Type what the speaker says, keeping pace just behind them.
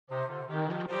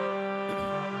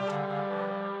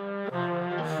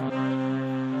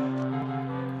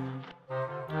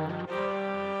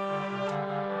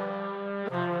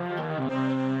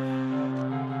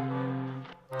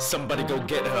somebody go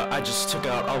get her. I just took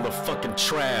out all the fucking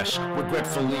trash.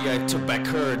 Regretfully, I took back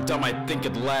her. Dumb, I think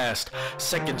it last.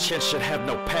 Second chance should have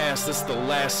no past. This the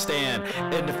last stand.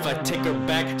 And if I take her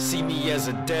back, see me as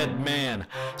a dead man.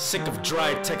 Sick of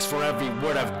dry text for every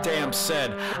word I've damn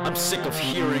said. I'm sick of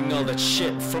hearing all that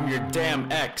shit from your damn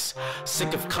ex.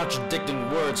 Sick of contradicting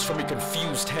words from your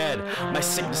confused head. My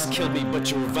sickness killed me,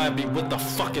 but you revived me with a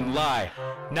fucking lie.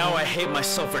 Now I hate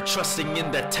myself for trusting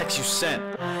in that text you sent.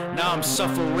 Now I'm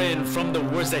suffering from the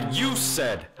words that you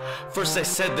said. First I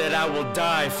said that I will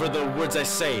die for the words I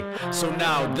say. So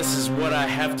now this is what I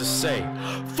have to say.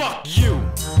 Fuck you!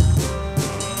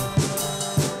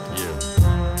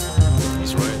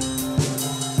 He's right.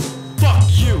 Fuck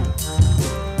you!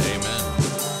 Amen.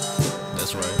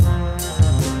 That's right.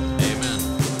 Amen.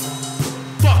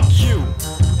 Fuck you!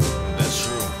 That's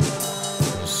true.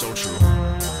 It's so true.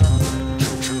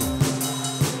 True.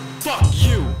 Fuck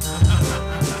you!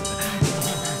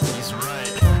 He's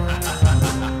right.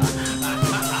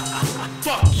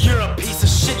 Fuck, you're a piece of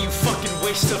shit, you fucking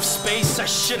waste of space. I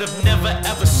should have never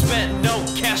ever spent no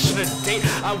cash on a date.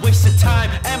 I wasted time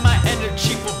and my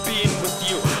energy for being with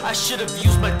you. I should have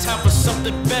used my time for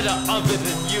something better other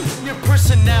than you. Your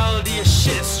personality is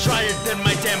shit, it's drier than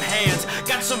my damn hands.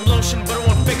 Got some lotion but it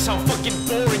won't fix how fucking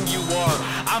boring you are.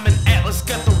 I'm an atlas,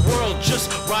 got the world just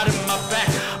riding my back,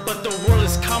 but the world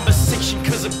is conversation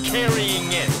cause I'm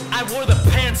carrying it. I wore the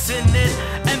pants in it,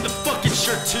 and the fucking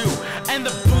shirt too, and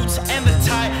the boots, and the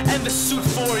tie, and the suit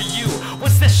for you.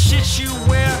 What's that shit you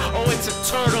wear? Oh, it's a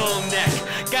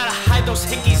turtleneck. Gotta hide those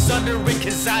hickeys under it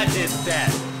cause I did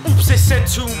that. Oops, I said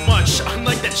too much,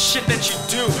 unlike that shit that you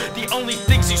do. The only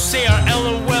things you say are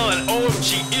LOL and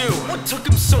OMG ew. What took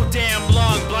him so damn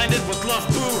long? Blinded with love,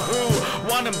 boo-hoo.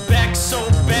 Want him back so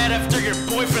bad after your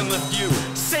boyfriend left you.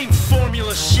 Same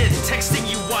formula shit, texting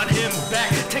you want him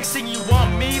back, texting you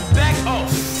want me back. Oh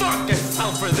fuck, I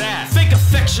fell for that. Fake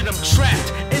affection, I'm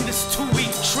trapped in this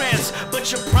 2-week trance,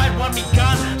 but your pride want me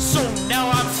gone, so now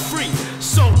I'm free.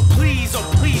 So please, oh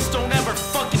please, don't ever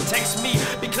fucking text me,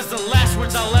 because the last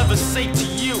words I'll ever say to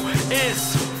you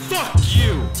is fuck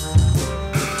you.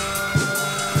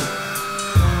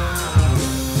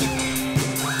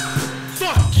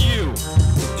 Fuck you.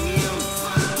 You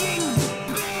fucking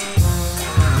bitch.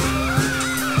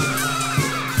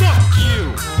 Fuck you.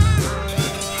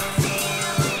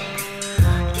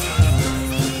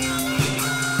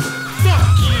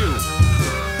 Fuck you.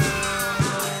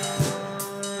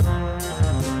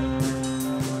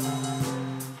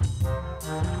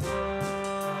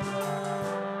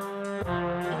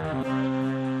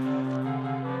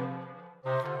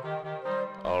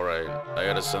 Alright, I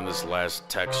gotta send this last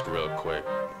text real quick.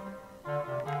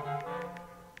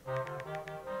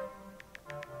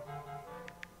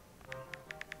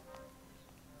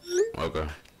 Okay.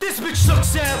 This bitch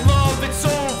sucks at love, it's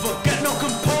over, got no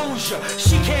composure.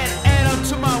 She can't add up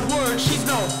to my words, she's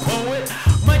no poet.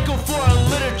 Might go for a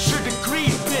literature degree,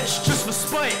 bitch, just for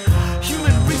spite.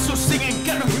 Human resource singing,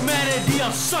 got no humanity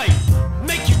on sight.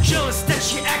 Make you jealous that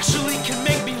she actually can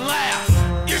make me laugh.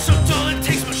 You're so dull, it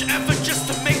takes much effort just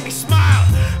to make me smile.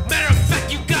 Matter of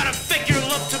fact, you gotta fake your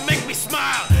love to make me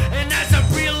smile. And as I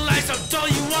realize how dull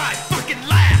you are, I fucking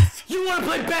laugh. You wanna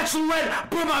play Bachelorette?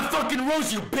 Burn my fucking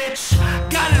rose, you bitch.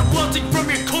 Got it wilting from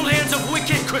your cold hands of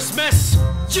wicked Christmas.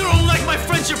 You don't like my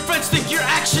friends, your friends think your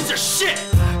actions are shit.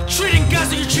 Treating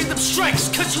guys like you treat them strikes,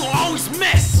 cause you always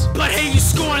miss. But hey, you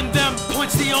scoring them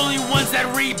points, the only ones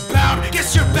that rebound.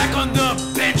 Guess you're back on the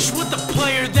bench with the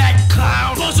player that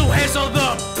clown. Bozo has all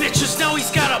the bitches, now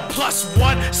he's got a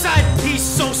 +1. Side piece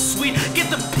so sweet, get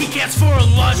the pecans for a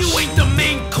lunch. You ain't the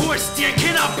main course, dear,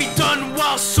 cannot be done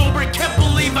while sober. Can't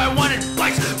believe I wanted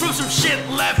bites from some shit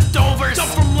leftovers.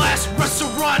 Dump from last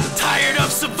restaurant, tired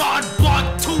of Savant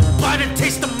Blanc, 2 blind